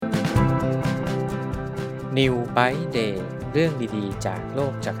New Bike Day เรื่องดีๆจากโล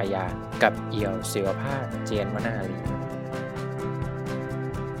กจักรยานกับเอี่ยวศิวภาคเจียนวนาลี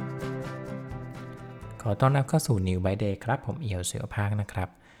ขอต้อนรับเข้าสู่ New Bike Day ครับผมเอี่ยวศิวภาคนะครับ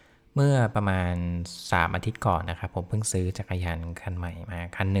เมื่อประมาณ3อาทิตย์ก่อนนะครับผมเพิ่งซื้อจักรยานคันใหม่มา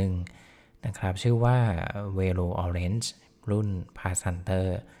คันหนึ่งนะครับชื่อว่า Velo Orange รุ่น Pass Hunter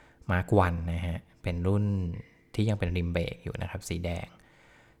Mark 1นะฮะเป็นรุ่นที่ยังเป็นริมเบรกอยู่นะครับสีแดง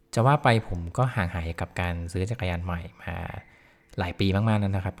จะว่าไปผมก็ห่างหายกับการซื้อจักรยานใหม่มาหลายปีมากๆแล้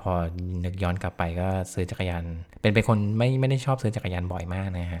วนะครับพอนึกย้อนกลับไปก็ซื้อจักรยานเป็นคนไม่ได้ชอบซื้อจักรยานบ่อยมาก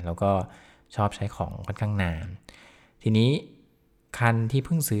นะฮะแล้วก็ชอบใช้ของค่อนข้างนานทีนี้คันที่เ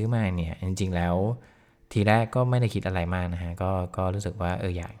พิ่งซื้อมาเนี่ยจริงๆแล้วทีแรกก็ไม่ได้คิดอะไรมากนะฮะก็รู้สึกว่า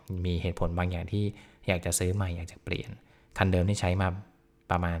อยากมีเหตุผลบางอย่างที่อยากจะซื้อใหม่อยากจะเปลี่ยนคันเดิมที่ใช้มา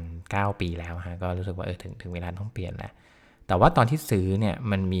ประมาณ9ปีแล้วฮะก็รู้สึกว่าถึงเวลาต้องเปลี่ยนแล้วแต่ว่าตอนที่ซื้อเนี่ย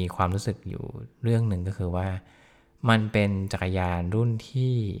มันมีความรู้สึกอยู่เรื่องหนึ่งก็คือว่ามันเป็นจักรยานรุ่น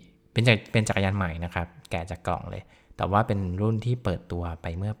ที่เป็นจักรยานใหม่นะครับแกะจากกล่องเลยแต่ว่าเป็นรุ่นที่เปิดตัวไป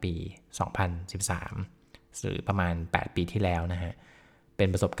เมื่อปี2013หรือประมาณ8ปีที่แล้วนะฮะเป็น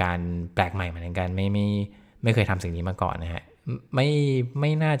ประสบการณ์แปลกใหม่เหมือนกันไม่เคยทำสิ่งนี้มาก่อนนะฮะไ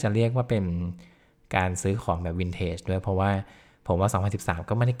ม่น่าจะเรียกว่าเป็นการซื้อของแบบวินเทจด้วยเพราะว่าผมว่า2013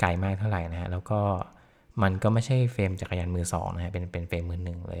ก็ไม่ได้ไกลมากเท่าไหร่นะฮะแล้วก็มันก็ไม่ใช่เฟรมจักรยานมือสองนะฮะเป็นเฟรมมือห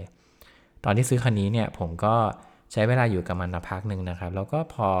นึ่งเลยตอนที่ซื้อคันนี้เนี่ยผมก็ใช้เวลาอยู่กับมันพักหนึ่งนะครับแล้วก็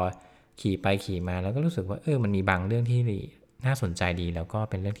พอขี่ไปขี่มาแล้วก็รู้สึกว่ามันมีบางเรื่องที่น่าสนใจดีแล้วก็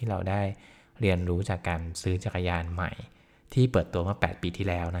เป็นเรื่องที่เราได้เรียนรู้จากการซื้อจักรยานใหม่ที่เปิดตัวมา8ปีที่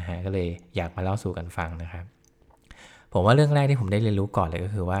แล้วนะฮะก็เลยอยากมาเล่าสู่กันฟังนะครับผมว่าเรื่องแรกที่ผมได้เรียนรู้ก่อนเลยก็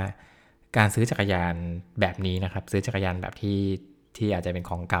คือว่าการซื้อจักรยานแบบนี้นะครับซื้อจักรยานแบบที่อาจจะเป็น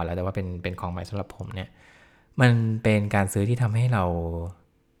ของเก่าแล้วแต่ว่าเป็นของใหม่สำหรับผมเนี่ยมันเป็นการซื้อที่ทำให้เรา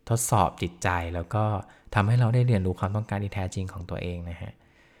ทดสอบจิตใจแล้วก็ทำให้เราได้เรียนรู้ความต้องการที่แท้จริงของตัวเองนะฮะ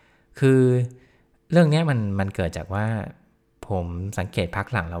คือเรื่องนี้มันเกิดจากว่าผมสังเกตพัก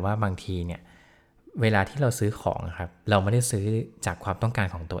หลังแล้วว่าบางทีเนี่ยเวลาที่เราซื้อของครับเราไม่ได้ซื้อจากความต้องการ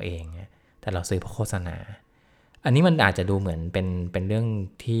ของตัวเองแต่เราซื้อเพราะโฆษณาอันนี้มันอาจจะดูเหมือนเป็นเรื่อง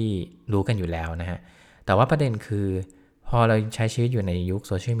ที่รู้กันอยู่แล้วนะฮะแต่ว่าประเด็นคือพอเราใช้ชีวิตอยู่ในยุค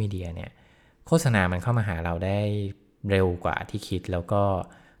โซเชียลมีเดียเนี่ยโฆษณามันเข้ามาหาเราได้เร็วกว่าที่คิดแล้วก็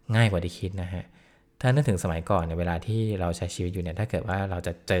ง่ายกว่าที่คิดนะฮะถ้านึกถึงสมัยก่อนในเวลาที่เราใช้ชีวิตอยู่เนี่ยถ้าเกิดว่าเราจ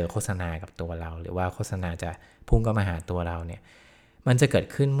ะเจอโฆษณากับตัวเราหรือว่าโฆษณาจะพุ่งเข้ามาหาตัวเราเนี่ยมันจะเกิด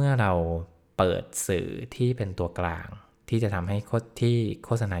ขึ้นเมื่อเราเปิดสื่อที่เป็นตัวกลางที่จะทำให้ที่โ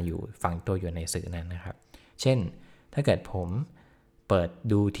ฆษณาอยู่ฝังตัวอยู่ในสื่อนั้นนะครับเช่นถ้าเกิดผมเปิด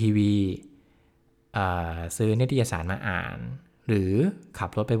ดูทีวีซื้อนิตยสารมาอ่านหรือขับ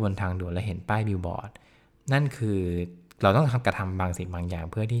รถไปบนทางด่วนแล้วเห็นป้ายบิลบอร์ดนั่นคือเราต้องกระทำบางสิ่งบางอย่าง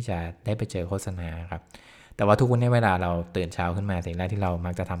เพื่อที่จะได้ไปเจอโฆษณาครับแต่ว่าทุกวันนี้เวลาเราตื่นเช้าขึ้นมาสิ่งแรกที่เรา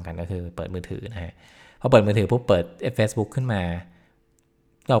มักจะทำกันก็คือเปิดมือถือนะฮะพอเปิดมือถือปุ๊บเปิด Facebook ขึ้นมา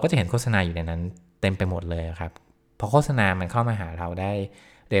เราก็จะเห็นโฆษณาอยู่ในนั้นเต็มไปหมดเลยครับพอโฆษณามันเข้ามาหาเราได้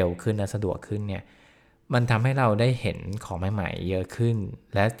เร็วขึ้นและสะดวกขึ้นเนี่ยมันทำให้เราได้เห็นของใหม่ๆเยอะขึ้น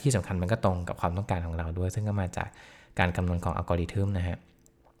และที่สำคัญมันก็ตรงกับความต้องการของเราด้วยซึ่งก็มาจากการคำนวณของอัลกอริทึมนะฮะ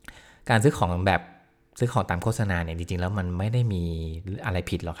การซื้อของตามโฆษณาเนี่ยจริงๆแล้วมันไม่ได้มีอะไร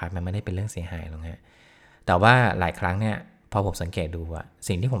ผิดหรอกครับมันไม่ได้เป็นเรื่องเสียหายหรอกฮะแต่ว่าหลายครั้งเนี่ยพอผมสังเกตดูอะ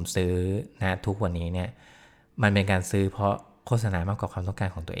สิ่งที่ผมซื้อนะทุกวันนี้เนี่ยมันเป็นการซื้อเพราะโฆษณามากกว่าความต้องการ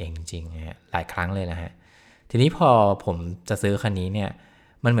ของตัวเองจริงๆนะฮะหลายครั้งเลยนะฮะทีนี้พอผมจะซื้อคันนี้เนี่ย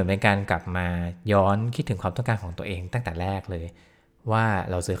มันเหมือนเป็นการกลับมาย้อนคิดถึงความต้องการของตัวเองตั้งแต่แรกเลยว่า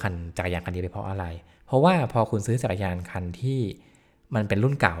เราซื้อจักรยานคันนี้ไปเพราะอะไรเพราะว่าพอคุณซื้อจักรยานคันที่มันเป็น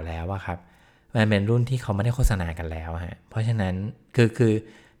รุ่นเก่าแล้วอะครับมันเป็นรุ่นที่เขาไม่ได้โฆษณากันแล้วฮะเพราะฉะนั้น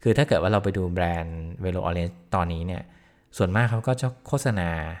คือถ้าเกิดว่าเราไปดูแบรนด์ Velo Orange ตอนนี้เนี่ยส่วนมากเขาก็จะโฆษณา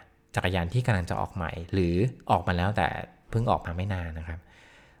จักรยานที่กำลังจะออกใหม่หรือออกมาแล้วแต่เพิ่งออกมาไม่นานนะครับ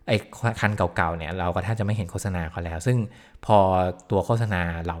ไอ้คันเก่าๆเนี่ยเราก็แทบจะไม่เห็นโฆษณาเขาแล้วซึ่งพอตัวโฆษณา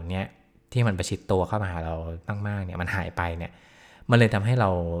เหล่านี้ที่มันประชิดตัวเข้ามาหาเรามากๆเนี่ยมันหายไปเนี่ยมันเลยทำให้เ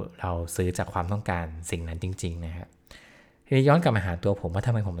ราซื้อจากความต้องการสิ่งนั้นจริงๆนะครับทีนี้ย้อนกลับมาหาตัวผมว่าท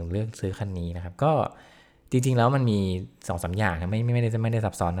ำไมผมถึงเลือกซื้อคันนี้นะครับก็จริงๆแล้วมันมี 2-3 อย่างนะไม่ได้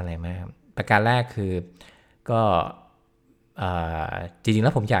ซับซ้อนอะไรมากประการแรกคือก็จริงๆแล้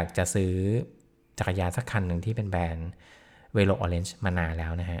วผมอยากจะซื้อจักรยานสักคันหนึ่งที่เป็นแบรนด์ Velo Orange มานานแล้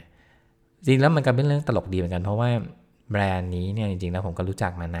วนะฮะจริงแล้วมันก็เป็นเรื่องตลกดีเหมือนกันเพราะว่าแบรนด์นี้เนี่ยจริงๆแล้วผมก็รู้จั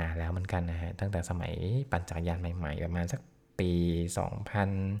กมานานแล้วเหมือนกันนะฮะตั้งแต่สมัยปั่นจักรยานใหม่ๆประมาณสักปี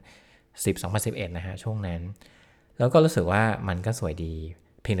2010-2011นะฮะช่วงนั้นแล้วก็รู้สึกว่ามันก็สวยดี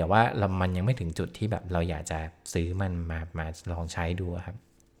เพียงแต่ว่ามันยังไม่ถึงจุดที่แบบเราอยากจะซื้อมันมาลองใช้ดูครับ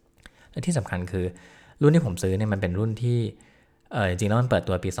และที่สำคัญคือ รุ่นที่ผมซื้อเนี่ยมันเป็นรุ่นที่จริงๆแล้วมันเปิด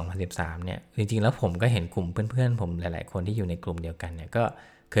ตัวปี2013เนี่ยจริงๆแล้วผมก็เห็นกลุ่มเพื่อนๆผมหลายๆคนที่อยู่ในกลุ่มเดียวกันเนี่ยก็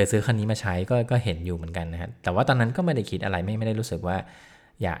เคยซื้อคันนี้มาใช้ก็เห็นอยู่เหมือนกันนะฮะแต่ว่าตอนนั้นก็ไม่ได้คิดอะไรไม่ได้รู้สึกว่า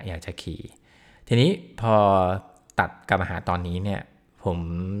อยากจะขี่ทีนี้พอตัดกลับมาหาตอนนี้เนี่ยผม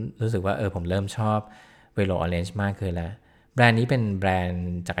รู้สึกว่าผมเริ่มชอบ Velo Orange มากขึ้นแล้วแบรนด์นี้เป็นแบรนด์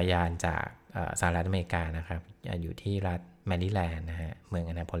จักรยานจากสหรัฐอเมริกานะครับอยู่ที่รัฐแมริแลนด์นะฮะเมือง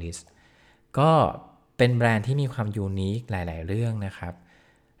อนาโพลิสก็เป็นแบรนด์ที่มีความยูนิคหลายๆเรื่องนะครับ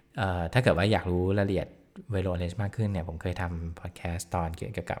ถ้าเกิดว่าอยากรู้รายละเอียด Velo Orange มากขึ้นเนี่ยผมเคยทำพอดแคสต์ตอนเกี่ย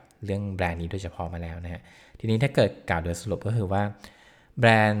วกับเรื่องแบรนด์นี้โดยเฉพาะมาแล้วนะฮะทีนี้ถ้าเกิดกล่าวโดยสรุปก็คือว่าแบร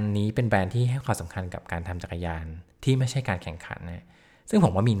นด์นี้เป็นแบรนด์ที่ให้ความสำคัญกับการทำจักรยานที่ไม่ใช่การแข่งขันนะซึ่งผ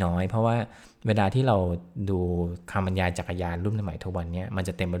มว่ามีน้อยเพราะว่าเวลาที่เราดูคำบรรยายจักรยานรุ่นใหม่ทุกวันนี้มันจ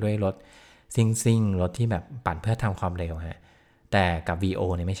ะเต็มไปด้วยรถซิ่งรถที่แบบปั่นเพื่อทำความเร็วฮะแต่กับ VO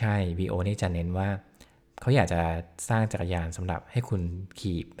เนี่ยไม่ใช่ VO นี่จะเน้นว่าเขาอยากจะสร้างจักรยานสำหรับให้คุณ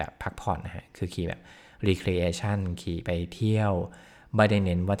ขี่แบบพักผ่อนนะฮะคือขี่แบบ recreation ขี่ไปเที่ยวไม่ได้เ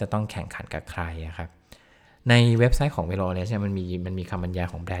น้นว่าจะต้องแข่งขันกับใครครับในเว็บไซต์ของ Velo Orange เนี่ยมันมีคำบรรยาย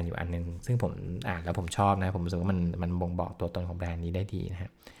ของแบรนด์อยู่อันนึงซึ่งผมอ่านแล้วผมชอบนะผมรู้สึกว่ามันบ่งบอกตัวตนของแบรนด์นี้ได้ดีนะฮ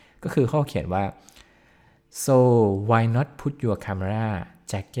ะก็คือเขาเขียนว่า so why not put your camera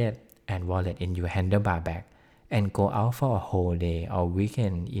jacket and wallet in your handlebar bag and go out for a whole day or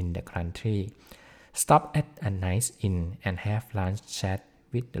weekend in the country stop at a nice inn and have lunch chat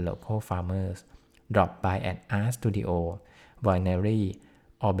with the local farmers drop by an art studio winery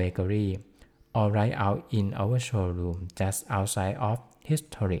or bakery or ride out in our showroom just outside of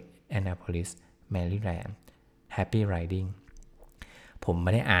historic Annapolis Maryland happy riding ผมไ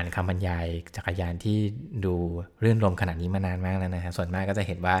ม่ได้อ่านคำบรรยายจักรยานที่ดูรื่นรมขนาดนี้มานานมากแล้วนะฮะส่วนมากก็จะเ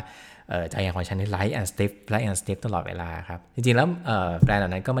ห็นว่าจักรยานของฉันนี่ไลท์แอนด์สติฟตลอดเวลาครับจริงๆแล้วแบรนด์เหล่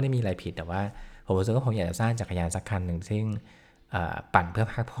านั้นก็ไม่ได้มีอะไรผิดแต่ว่าผมรู้สึกว่าผมอยากจะสร้างจักรยานสักคันหนึ่งซึ่งปั่นเพื่อ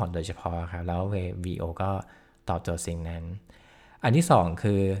พักผ่อนโดยเฉพาะครับแล้ว VO ก็ตอบโจทย์สิ่งนั้นอันที่สอง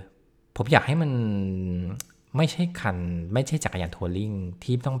คือผมอยากให้มันไม่ใช่จักรยานทัวริง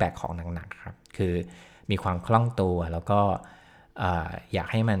ที่ต้องแบกของหนักๆครับคือมีความคล่องตัวแล้วก็อยาก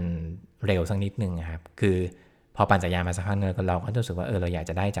ให้มันเร็วสักนิดนึงครับคือพอปั่นจักรยานมาสักพักนึงเราก็รู้สึกว่าเราอยาก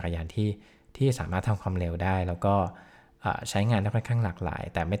จะได้จักรยานที่สามารถทำความเร็วได้แล้วก็ใช้งานได้ค่อนข้างหลากหลาย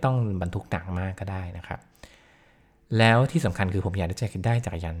แต่ไม่ต้องบรรทุกหนักมากก็ได้นะครับแล้วที่สำคัญคือผมอยากได้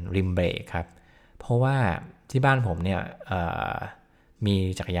จักรยานริมเบรกครับเพราะว่าที่บ้านผมเนี่ยมี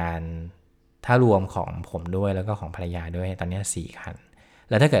จักรยานถ้ารวมของผมด้วยแล้วก็ของภรรยาด้วยตอนนี้4 คัน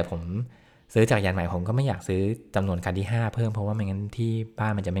แล้วถ้าเกิดผมซื้อจักรยานใหม่ผมก็ไม่อยากซื้อจำนวนคันที่5เพิ่มเพราะว่าไม่งั้นที่บ้า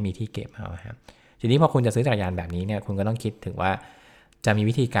นมันจะไม่มีที่เก็บเอาครับทีนี้พอคุณจะซื้อจักรยานแบบนี้เนี่ยคุณก็ต้องคิดถึงว่าจะมี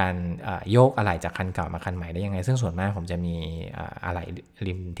วิธีการโยกอะไหล่จากคันเก่ามาคันใหม่ได้ยังไงซึ่งส่วนมากผมจะมีอะไหล่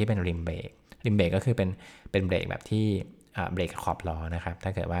ริมที่เป็นริมเบรกก็คือเป็นเบรกแบบที่เบรกขอบล้อนะครับถ้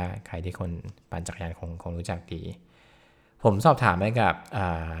าเกิดว่าใครที่คนปั่นจักรยานคงรู้จักดีผมสอบถามไปกับ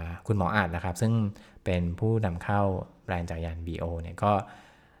คุณหมออาจนะครับซึ่งเป็นผู้นำเข้าแบรนด์จักรยาน VO เนี่ยก็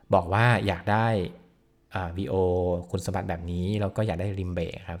บอกว่าอยากได้ VO คุณสมบัติแบบนี้แล้วก็อยากได้ริมเบร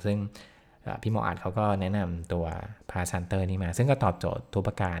กครับซึ่งพี่หมออาจเขาก็แนะนำตัวพาซันเตอร์นี่มาซึ่งก็ตอบโจทย์ทุกป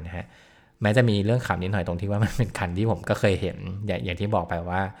ระการนะฮะแม้จะมีเรื่องขำนิดหน่อยตรงที่ว่ามันเป็นคันที่ผมก็เคยเห็นอย่างที่บอกไป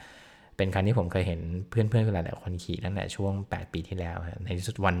ว่าเป็นคันที่ผมเคยเห็นเพื่อนๆหลายๆคนขี่ตั้งแต่ช่วง8 ปีที่แล้วในที่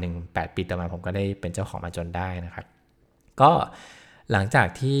สุดวันหนึ่ง8 ปีต่อมาผมก็ได้เป็นเจ้าของมาจนได้นะครับก็หลังจาก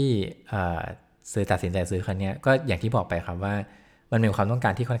ที่ตัดสินใจซื้อคันนี้ก็อย่างที่บอกไปครับว่ามันมีความต้องกา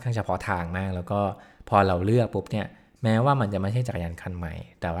รที่ค่อนข้างเฉพาะทางมากแล้วก็พอเราเลือกปุ๊บเนี่ยแม้ว่ามันจะไม่ใช่จักรยานคันใหม่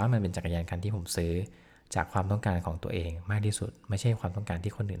แต่ว่ามันเป็นจักรยานคันที่ผมซื้อจากความต้องการของตัวเองมากที่สุดไม่ใช่ความต้องการ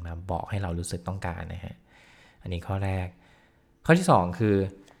ที่คนอื่นมาบอกให้เรารู้สึกต้องการนะฮะอันนี้ข้อแรกข้อที่2คือ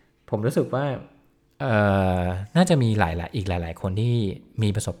ผมรู้สึกว่าน่าจะมีอีกหลายคนที่มี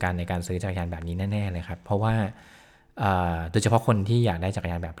ประสบการณ์ในการซื้อจักรยานแบบนี้แน่ๆเลยครับเพราะว่าโดยเฉพาะคนที่อยากได้จักร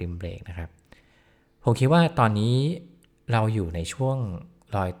ยานแบบริมเบรกนะครับผมคิดว่าตอนนี้เราอยู่ในช่วง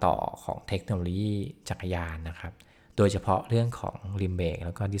รอยต่อของเทคโนโลยีจักรยานนะครับโดยเฉพาะเรื่องของริมเบรกแ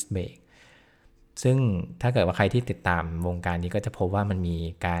ล้วก็ดิสเบรกซึ่งถ้าเกิดว่าใครที่ติดตามวงการนี้ก็จะพบว่ามันมี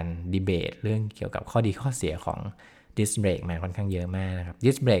การดีเบตเรื่องเกี่ยวกับข้อดีข้อเสียของดิสเบรกมาค่อนข้างเยอะมากนะครับ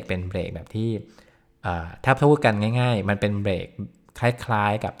ดิสเบรกเป็นเบรกแบบที่ถ้าพูดกันง่ายๆมันเป็นเบรกคล้า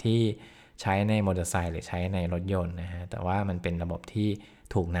ยๆกับที่ใช้ในมอเตอร์ไซค์หรือใช้ในรถยนต์นะฮะแต่ว่ามันเป็นระบบที่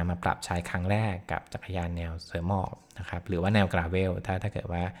ถูกนำมาปรับใช้ครั้งแรกกับจักรยานแนวเสริมหมอบนะครับหรือว่าแนวกราเวลถ้าเกิด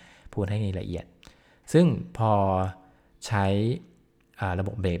ว่าพูดให้ละเอียดซึ่งพอใช้ระบ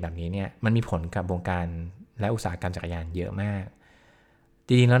บเบรกแบบนี้เนี่ยมันมีผลกับวงการและอุตสาหกรรมจักรยานเยอะมากจ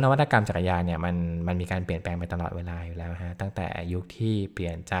ริงๆแล้วนวัตกรรมจักรยานเนี่ยมันมีการเปลี่ยนแปลงไปตลอดเวลาอยู่แล้วฮะตั้งแต่ยุคที่เปลี่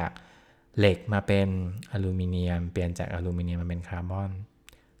ยนจาก เหล็กมาเป็นอลูมิเนียมเปลี่ยนจากอลูมิเนียมมาเป็นคาร์บอน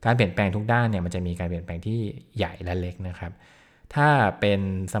การเปลี่ยนแปลงทุกด้านเนี่ยมันจะมีการเปลี่ยนแปลงที่ใหญ่และเล็กนะครับถ้าเป็น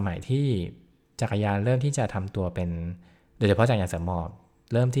สมัยที่จักรยานเริ่มที่จะทำตัวเป็นโดยเฉพาะจักรยานเสริมหมอบ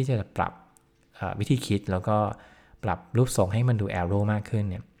เริ่มที่จะปรับวิธีคิดแล้วก็ปรับรูปทรงให้มันดูแอโรมากขึ้น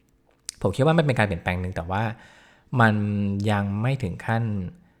เนี่ยผมคิดว่ามันเป็นการเปลี่ยนแปลงหนึ่งแต่ว่ามันยังไม่ถึงขั้น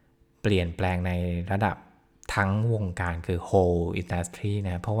เปลี่ยนแปลงในระดับทั้งวงการคือ whole industry น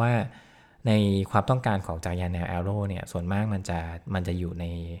ะเพราะว่าในความต้องการของจักรยานแนวแอโรเนี่ยส่วนมากมันจะอยู่ใน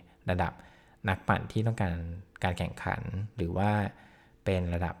ระดับนักปั่นที่ต้องการแข่งขันหรือว่าเป็น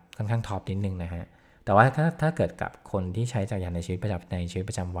ระดับค่อนข้างท็อปนิดนึงนะฮะแต่ว่าถ้าเกิดกับคนที่ใช้จักรยานในชีวิตปร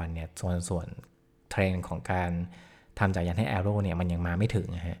ะจำวันเนี่ยส่วนเทรนด์ของการทำจักรยานให้แอโรเนี่ยมันยังมาไม่ถึง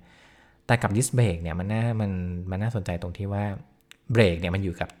นะฮะแต่กับดิสเบรกเนี่ยมันน่าสนใจตรงที่ว่าเบรกเนี่ยมันอ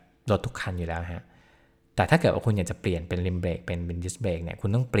ยู่กับรถทุกคันอยู่แล้วฮะแต่ถ้าเกิดว่าคุณอยากจะเปลี่ยนเป็นริมเบรกเป็นดิสเบรกเนี่ยคุณ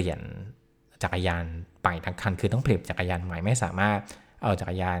ต้องเปลี่ยนจักรยานไปทั้งคันคือต้องเปลี่ยนจักรยานใหม่ไม่สามารถเอาจั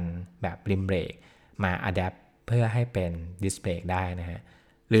กรยานแบบริมเบรกมาอัดแอปเพื่อให้เป็นดิสเบรกได้นะฮะ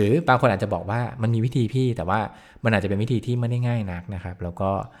หรือบางคนอาจจะบอกว่ามันมีวิธีพี่แต่ว่ามันอาจจะเป็นวิธีที่ไม่ได้ง่ายนักนะครับแล้ว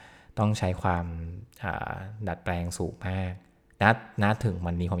ก็ต้องใช้ความดัดแปลงสูงมากณถึง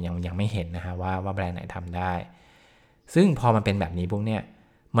วันนี้ผมยังไม่เห็นนะฮะว่าแบรนด์ไหนทำได้ซึ่งพอมันเป็นแบบนี้ปุ๊บเนี่ย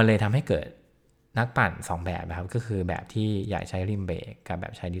มันเลยทำให้เกิดนักปั่น2แบบนะครับก็คือแบบที่อยากใช้ริมเบรกกับแบ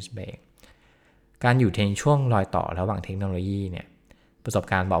บใช้ดิสเบรกการอยู่ในช่วงรอยต่อระหว่างเทคโนโลยีเนี่ยประสบ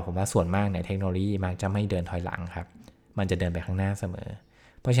การณ์บอกผมว่าส่วนมากเนี่ยเทคโนโลยีมักจะไม่เดินถอยหลังครับมันจะเดินไปข้างหน้าเสมอ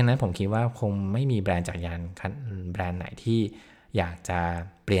เพราะฉะนั้นผมคิดว่าคงไม่มีแบรนด์จักรยานแบรนด์ไหนที่อยากจะ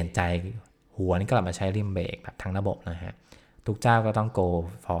เปลี่ยนใจหัวนี่กลับมาใช้ริมเบรกแบบทั้งระบบนะฮะทุกเจ้าก็ต้อง go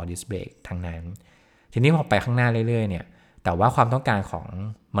for disc brake ทั้งนั้นทีนี้พอไปข้างหน้าเรื่อยๆเนี่ยแต่ว่าความต้องการของ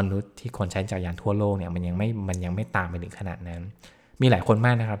มนุษย์ที่คนใช้จักรยานทั่วโลกเนี่ยมันยังไม่ตามไปถึงขนาดนั้นมีหลายคนม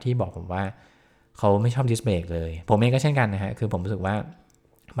ากนะครับที่บอกผมว่าเขาไม่ชอบดิสเบรกเลยผมเองก็เช่นกันนะฮะคือผมรู้สึกว่า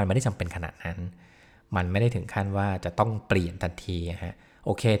มันไม่ได้จำเป็นขนาดนั้นมันไม่ได้ถึงขั้นว่าจะต้องเปลี่ยนทันทีฮะโ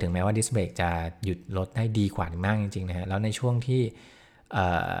อเคถึงแม้ว่าดิสเบรกจะหยุดรถได้ดีกว่ามากจริงๆนะฮะแล้วในช่วงที่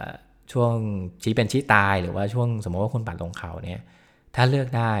ช่วงชี้เป็นชี้ตายหรือว่าช่วงสมมติว่าคุณปั่นลงเขาเนี่ยถ้าเลือก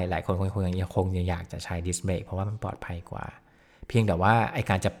ได้หลายคนคงอยากจะใช้ดิสเบรกเพราะว่ามันปลอดภัยกว่าเพียงแต่ว่าไอ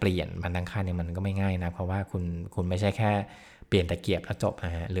การจะเปลี่ยนมันทั้งคันเนี่ยมันก็ไม่ง่ายนะเพราะว่าคุณไม่ใช่แค่เปลี่ยนตะเกียบแล้วจบน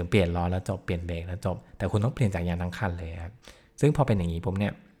ะฮะหรือเปลี่ยนล้อแล้วจบเปลี่ยนเบรกแล้วจบแต่คุณต้องเปลี่ยนจากยางทั้งคันเลยครับซึ่งพอเป็นอย่างนี้ผมเนี่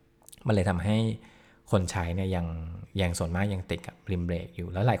ยมันเลยทำให้คนใช้เนี่ยยังส่วนมากยังติดกับริมเบรกอยู่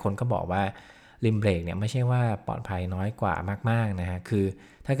แล้วหลายคนก็บอกว่าริมเบรกเนี่ยไม่ใช่ว่าปลอดภัยน้อยกว่ามากๆนะฮะคือ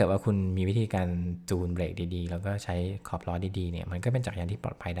ถ้าเกิดว่าคุณมีวิธีการจูนเบรกดีๆแล้วก็ใช้ขอบล้อดีๆเนี่ยมันก็เป็นจักรยานที่ปล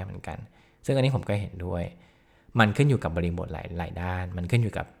อดภัยได้เหมือนกันซึ่งอันนี้ผมก็เห็นด้วยมันขึ้นอยู่กับบริบทหลายด้านมันขึ้นอ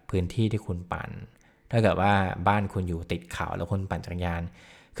ยู่กับพื้นที่ที่คุณปั่นถ้าเกิดว่าบ้านคุณอยู่ติดเขาแล้วคุณปั่นจักรยาน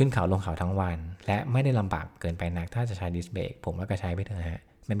ขึ้นเขาลงเขาทั้งวันและไม่ได้ลำบากเกินไปนักถ้าจะใช้ดิสเบรกผมว่าก็ใช้ไปเถอะฮะ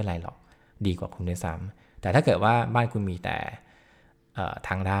ไม่เป็นไรหรอกดีกว่าคุณด้วยซ้ำแต่ถ้าเกิดว่าบ้านคุณมีแต่ท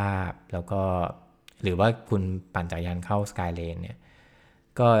างราบแล้วก็หรือว่าคุณปั่นจักรยานเข้าสกายเลนเนี่ย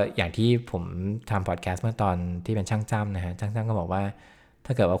ก็อย่างที่ผมทำพอดแคสต์เมื่อตอนที่เป็นช่างจ้ำนะฮะช่างจ้ำก็บอกว่าถ้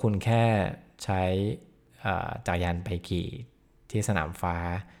าเกิดว่าคุณแค่ใช้จักรยานไปขี่ที่สนามฟ้า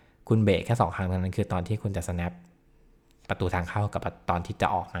คุณเบรกแค่2 ครั้งนั้นคือตอนที่คุณจะ snap ประตูทางเข้ากับตอนที่จะ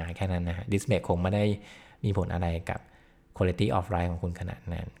ออกมาแค่นั้นนะฮะดิสเบรกคงไม่ได้มีผลอะไรกับ quality of ride ของคุณขนาด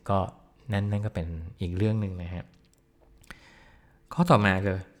นั้นก็นั่นก็เป็นอีกเรื่องนึงนะฮะข้อต่อมา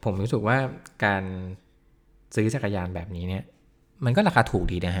คือผมรู้สึกว่าการซื้อจักรยานแบบนี้เนี่ยมันก็ราคาถูก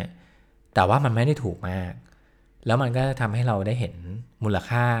ดีนะฮะแต่ว่ามันไม่ได้ถูกมากแล้วมันก็ทำให้เราได้เห็นมูล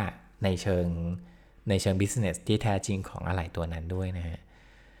ค่าในเชิง business ที่แท้จริงของอะไหล่ตัวนั้นด้วยนะฮะ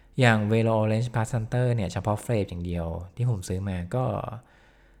อย่าง Velo Orange Pass Center เนี่ยเฉพาะเฟรมอย่างเดียวที่ผมซื้อมาก็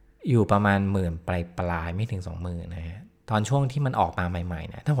อยู่ประมาณ10,000ปลายไม่ถึง 20,000 นะฮะตอนช่วงที่มันออกมาใหม่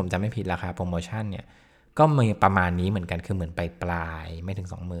ๆนะถ้าผมจำไม่ผิดราคาโปรโมชั่นเนี่ยก็มีประมาณนี้เหมือนกันคือเหมือนปลายไม่ถึง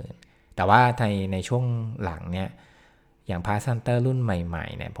 20,000 แต่ว่าในช่วงหลังเนี่ยอย่าง Pass Center รุ่นใหม่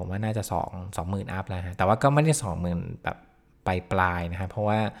ๆเนี่ยผมว่าน่าจะ20,000 อัพแล้วฮะแต่ว่าก็ไม่ได้ 20,000 แบบปลายนะฮะเพราะ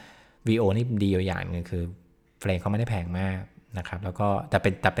ว่า VO นี่ดีอย่างนึงคือเฟรมเขาไม่ได้แพงมากนะครับแล้วก็แต่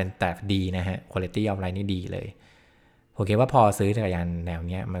ดีนะฮะ quality of ride นี่ดีเลยผมคิดว่าพอซื้อจักรยานแนว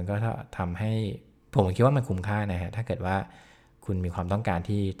เนี้ยมันก็ทำให้ผมคิดว่ามันคุ้มค่านะฮะถ้าเกิดว่าคุณมีความต้องการ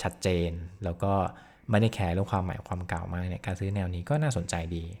ที่ชัดเจนแล้วก็ไม่ได้แคร์เรื่องความใหม่ความเก่ามากเนี่ยการซื้อแนวนี้ก็น่าสนใจ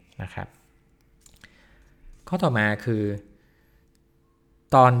ดีนะครับข้อต่อมาคือ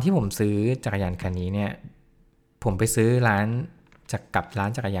ตอนที่ผมซื้อจักรยานคันนี้เนี่ยผมไปซื้อร้าน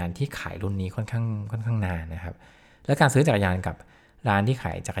จักรยานที่ขายรุ่นนี้ค่อนข้างนานนะครับและการซื้อจักรยานกับร้านที่ข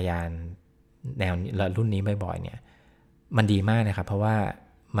ายจักรยานแนวรุ่นนี้บ่อยๆเนี่ยมันดีมากนะครับเพราะว่า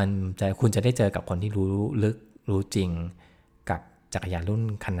มันจะคุณจะได้เจอกับคนที่รู้ลึกรู้จริงกับจักรยานรุ่น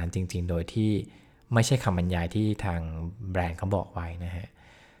คันนั้นจริงๆโดยที่ไม่ใช่คำบรรยายที่ทางแบรนด์เขาบอกไว้นะฮะ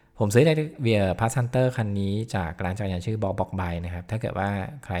ผมซื้อได้เวียพาสซันเตอร์คันนี้จากร้านจักรยานชื่อบอกไบนะครับถ้าเกิดว่า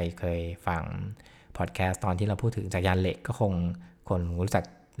ใครเคยฟังพอดแคสต์ตอนที่เราพูดถึงจักรยานเหล็กก็คงคนรู้จัก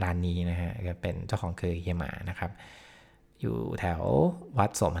ร้านนี้นะฮะก็เป็นเจ้าของคือเฮียหมานะครับอยู่แถววัด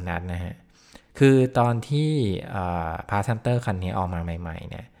โสมนัสนะฮะคือตอนที่พาสซันเตอร์คันนี้ออกมาใหม่ๆ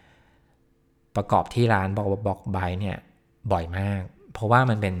เนี่ยประกอบที่ร้านบอกไบเนี่ยบ่อยมากเพราะว่า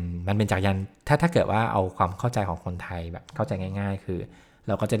มันเป็นจักรยานถ้าเกิดว่าเอาความเข้าใจของคนไทยแบบเข้าใจง่ายๆคือเ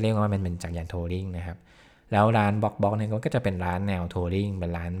ราก็จะเรียกว่ามันเป็นจักรยานทัวริงนะครับแล้วร้านบอกเนี่ยก็จะเป็นร้านแนวทัวริงเป็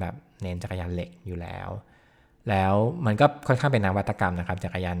นร้านแบบเน้นจักรยานเหล็กอยู่แล้วมันก็ค่อนข้างเป็นนวัตกรรมนะครับจั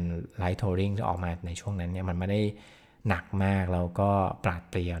กรยานไลท์ทัวริงที่ออกมาในช่วงนั้นเนี่ยมันไม่ได้หนักมากแล้วก็ปราด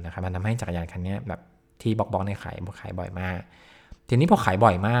เปรียวนะครับมันทำให้จักรยานคันนี้แบบที่บอกในขายบ่อยมากทีนี้พอขายบ่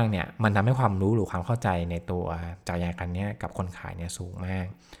อยมากเนี่ยมันทำให้ความรู้หรือความเข้าใจในตัวจักรยานคันนี้กับคนขายเนี่ยสูงมาก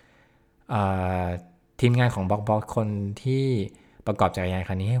ทีมงานของบอกคนที่ประกอบจักรยาน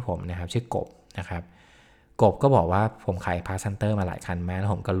คันนี้ให้ผมนะครับชื่อกบนะครับกบก็บอกว่าผมขายพาสซันเตอร์มาหลายคันมากแล้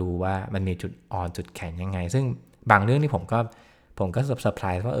วผมก็รู้ว่ามันมีจุดอ่อนจุดแข็งยังไงซึ่งบางเรื่องที่ผมก็เซอร์ไพร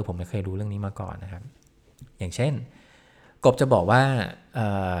ส์ว่าผมไม่เคยรู้เรื่องนี้มาก่อนนะครับอย่างเช่นกบจะบอกว่า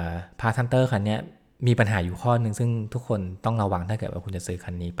พาสซันเตอร์คันนี้มีปัญหาอยู่ข้อนึงซึ่งทุกคนต้องระวังถ้าเกิดว่าคุณจะซื้อคั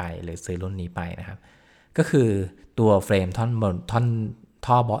นนี้ไปหรือซื้อรุ่นนี้ไปนะครับก็คือตัวเฟรมท่อนบนท่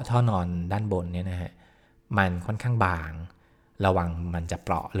อนอนด้านบนเนี่ยนะฮะมันค่อนข้างบางระวังมันจะเป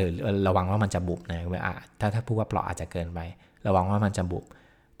ราะหรือระวังว่ามันจะบุบนะถ้าพูดว่าเปราะอาจจะเกินไประวังว่ามันจะบุบ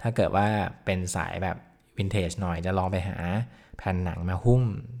ถ้าเกิดว่าเป็นสายแบบวินเทจหน่อยจะลองไปหาแผ่นหนังมาหุ้ม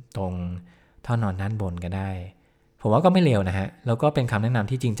ตรงท่อนอนด้านบนก็ได้ผมว่าก็ไม่เลวนะฮะแล้วก็เป็นคำแนะนำ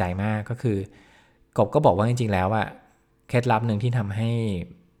ที่จริงใจมากก็คือกบก็บอกว่าจริงๆแล้วว่าเคล็ดลับหนึ่งที่ทำให้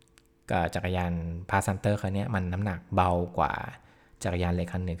จักรยานพาสซันเตอร์คันนี้มันน้ำหนักเบากว่าจักรยานเล็ก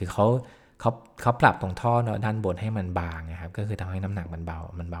คันหนึ่งคือเขาปรับตรงท่อด้านบนให้มันบางนะครับก็คือทำให้น้ำหนักมันเ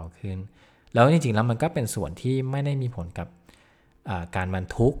บาขึ้นแล้วจริงๆแล้วมันก็เป็นส่วนที่ไม่ได้มีผลกับการบรร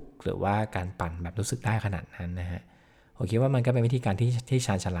ทุกหรือว่าการปั่นแบบรู้สึกได้ขนาดนั้นนะฮะผมคิดว่ามันก็เป็นวิธีการที่ช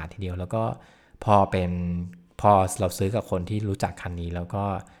าญฉลาดทีเดียวแล้วก็พอเราซื้อกับคนที่รู้จักคันนี้แล้วก็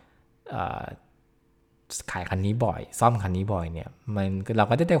ขายคันนี้บ่อยซ่อมคันนี้บ่อยเนี่ยเรา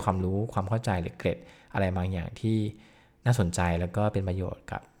ก็ได้ความรู้ความเข้าใจหรือเกร็ดอะไรบางอย่างที่น่าสนใจแล้วก็เป็นประโยชน์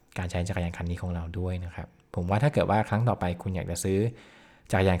กับการใช้จักรยานคันนี้ของเราด้วยนะครับผมว่าถ้าเกิดว่าครั้งต่อไปคุณอยากจะซื้อ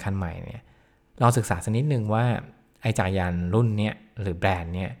จักรยานคันใหม่เนี่ยลองศึกษาสักนิดนึงว่าไอ้จักรยานรุ่นเนี้ยหรือแบรน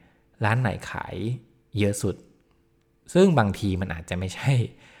ด์เนี้ยร้านไหนขายเยอะสุดซึ่งบางทีมันอาจจะไม่ใช่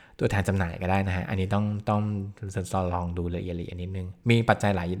ตัวแทนจำหน่ายก็ได้นะฮะอันนี้ต้องลองดูละเอียดนิดนึงมีปัจจั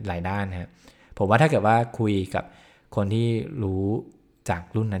ยหลายด้านนะฮะผมว่าถ้าเกิดว่าคุยกับคนที่รู้จาก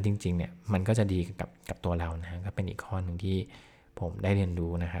รุ่นนั้นจริงๆเนี่ยมันก็จะดีกับตัวเรานะฮะก็เป็นอีกข้อหนึ่งที่ผมได้เรียน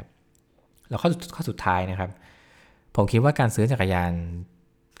รู้นะครับแล้วข้อสุดท้ายนะครับผมคิดว่าการซื้อจักรยาน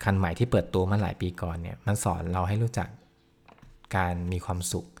คันใหม่ที่เปิดตัวมาหลายปีก่อนเนี่ยมันสอนเราให้รู้จักการมีความ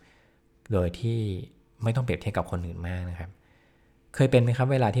สุขโดยที่ไม่ต้องเปรียบเทียบกับคนอื่นมากนะครับเคยเป็นไหมครับ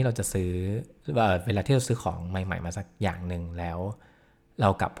เวลาที่เราจะซื้อเวลาที่เราซื้อของใหม่ๆมาสักอย่างหนึ่งแล้วเรา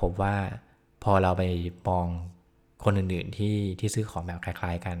กลับพบว่าพอเราไปมองคนอื่นๆที่ซื้อของแบบคล้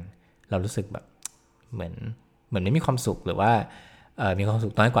ายๆกันเรารู้สึกแบบเหมือนไม่มีความสุขหรือว่ามีความสุ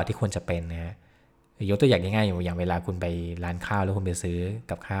ขน้อยกว่าที่ควรจะเป็นนะฮะยกตัวอย่างง่ายๆอย่างเวลาคุณไปร้านข้าวแล้วคุณไปซื้อ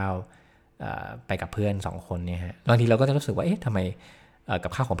กับข้าวไปกับเพื่อน2คนเนี่ยฮะบางทีเราก็จะรู้สึกว่าเอ๊ะทำไมกั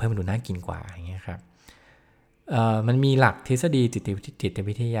บข้าวของเพื่อนมันดูน่ากินกว่าอย่างเงี้ยครับมันมีหลักทฤษฎีจิต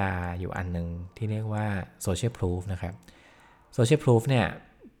วิทยาอยู่อันหนึ่งที่เรียกว่า social proof นะครับ social proof เนี่ย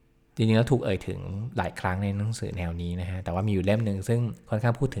จริงๆแล้วถูกเอ่ยถึงหลายครั้งในหนังสือแนวนี้นะฮะแต่ว่ามีอยู่เล่มหนึ่งซึ่งค่อนข้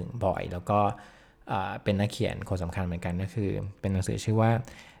างพูดถึงบ่อยแล้วก็เป็นนักเขียนคนสำคัญเหมือนกันก็คือเป็นหนังสือชื่อว่า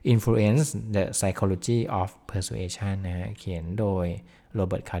Influence the Psychology of Persuasion นะฮะเขียนโดยโรเ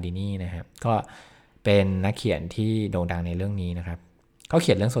บิร์ตคาร์ดินีนะครับก็เป็นนักเขียนที่โด่งดังในเรื่องนี้นะครับเขาเ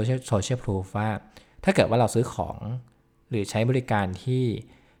ขียนเรื่อง social proof ว่าถ้าเกิดว่าเราซื้อของหรือใช้บริการที่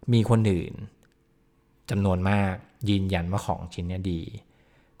มีคนอื่นจำนวนมากยืนยันว่าของชิ้นนี้ดี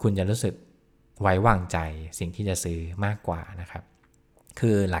คุณจะรู้สึกไว้วางใจสิ่งที่จะซื้อมากกว่านะครับ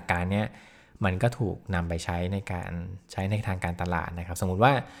คือหลักการเนี้ยมันก็ถูกนำไปใช้ในทางการตลาดนะครับสมมุติ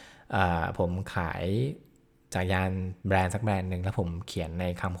ว่าผมขายจักรยานแบรนด์สักแบรนด์หนึ่งแล้วผมเขียนใน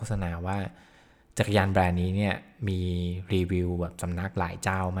คำโฆษณาว่าจักรยานแบรนด์นี้เนี่ยมีรีวิวแบบสำนักหลายเ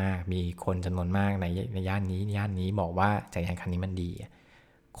จ้ามากมีคนจำนวนมากในย่านนี้บอกว่าจักรยานคันนี้มันดี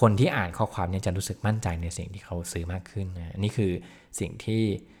คนที่อ่านข้อความเนี่ยจะรู้สึกมั่นใจในสิ่งที่เขาซื้อมากขึ้นนะนี่คือสิ่งที่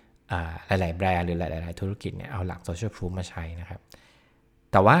หลายๆแบรนด์หรือหลายๆธุรกิจเนี่ยเอาหลัก social proof มาใช้นะครับ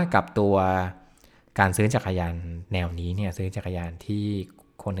แต่ว่ากับตัวการซื้อจักรยานแนวนี้เนี่ยซื้อจักรยานที่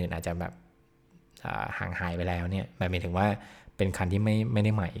คนอื่นอาจจะแบบห่างหายไปแล้วเนี่ยหมายถึงว่าเป็นคันที่ไม่ไ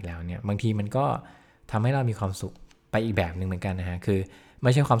ด้ใหม่อีกแล้วเนี่ยบางทีมันก็ทำให้เรามีความสุขไปอีกแบบหนึ่งเหมือนกันนะฮะคือไ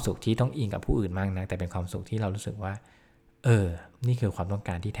ม่ใช่ความสุขที่ต้องอิงกับผู้อื่นมากนะแต่เป็นความสุขที่เรารู้สึกว่านี่คือความต้องก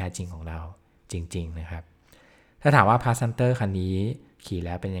ารที่แท้จริงของเราจริงๆนะครับถ้าถามว่า Pass Hunter คันนี้ขี่แ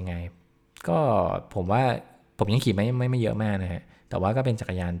ล้วเป็นยังไงก็ผมว่าผมยังขี่ไม่เยอะมากนะฮะแต่ว่าก็เป็นจั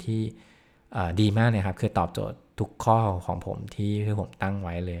กรยานที่ดีมากนะครับคือตอบโจทย์ทุกข้อของผมที่ผมตั้งไ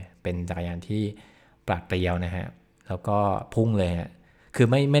ว้เลยเป็นจักรยานที่ปราดเปรียวนะฮะแล้วก็พุ่งเลยฮะคือ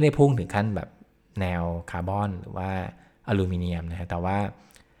ไม่ได้พุ่งถึงขั้นแบบแนวคาร์บอนหรือว่าอลูมิเนียมนะฮะแต่ว่า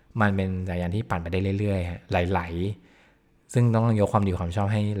มันเป็นจักรยานที่ปั่นไปได้เรื่อยๆฮะไหลๆซึ่งต้องยกความดีความชอบ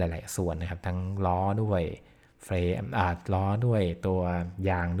ให้หลายๆส่วนนะครับทั้งล้อด้วยเฟรมล้อด้วยตัว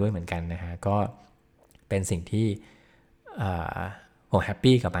ยางด้วยเหมือนกันนะฮะก็เป็นสิ่งที่ผมแฮป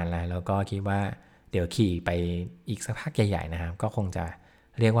ปี้กับมันแล้วก็คิดว่าเดี๋ยวขี่ไปอีกสักพักใหญ่ๆนะครับก็คงจะ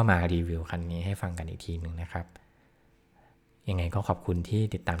เรียกว่ามารีวิวคันนี้ให้ฟังกันอีกทีนึงนะครับยังไงก็ขอบคุณที่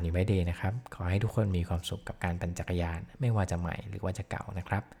ติดตาม New Bike Day นะครับขอให้ทุกคนมีความสุขกับการปั่นจักรยานไม่ว่าจะใหม่หรือว่าจะเก่านะค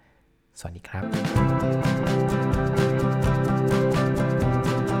รับสวัสดีครับ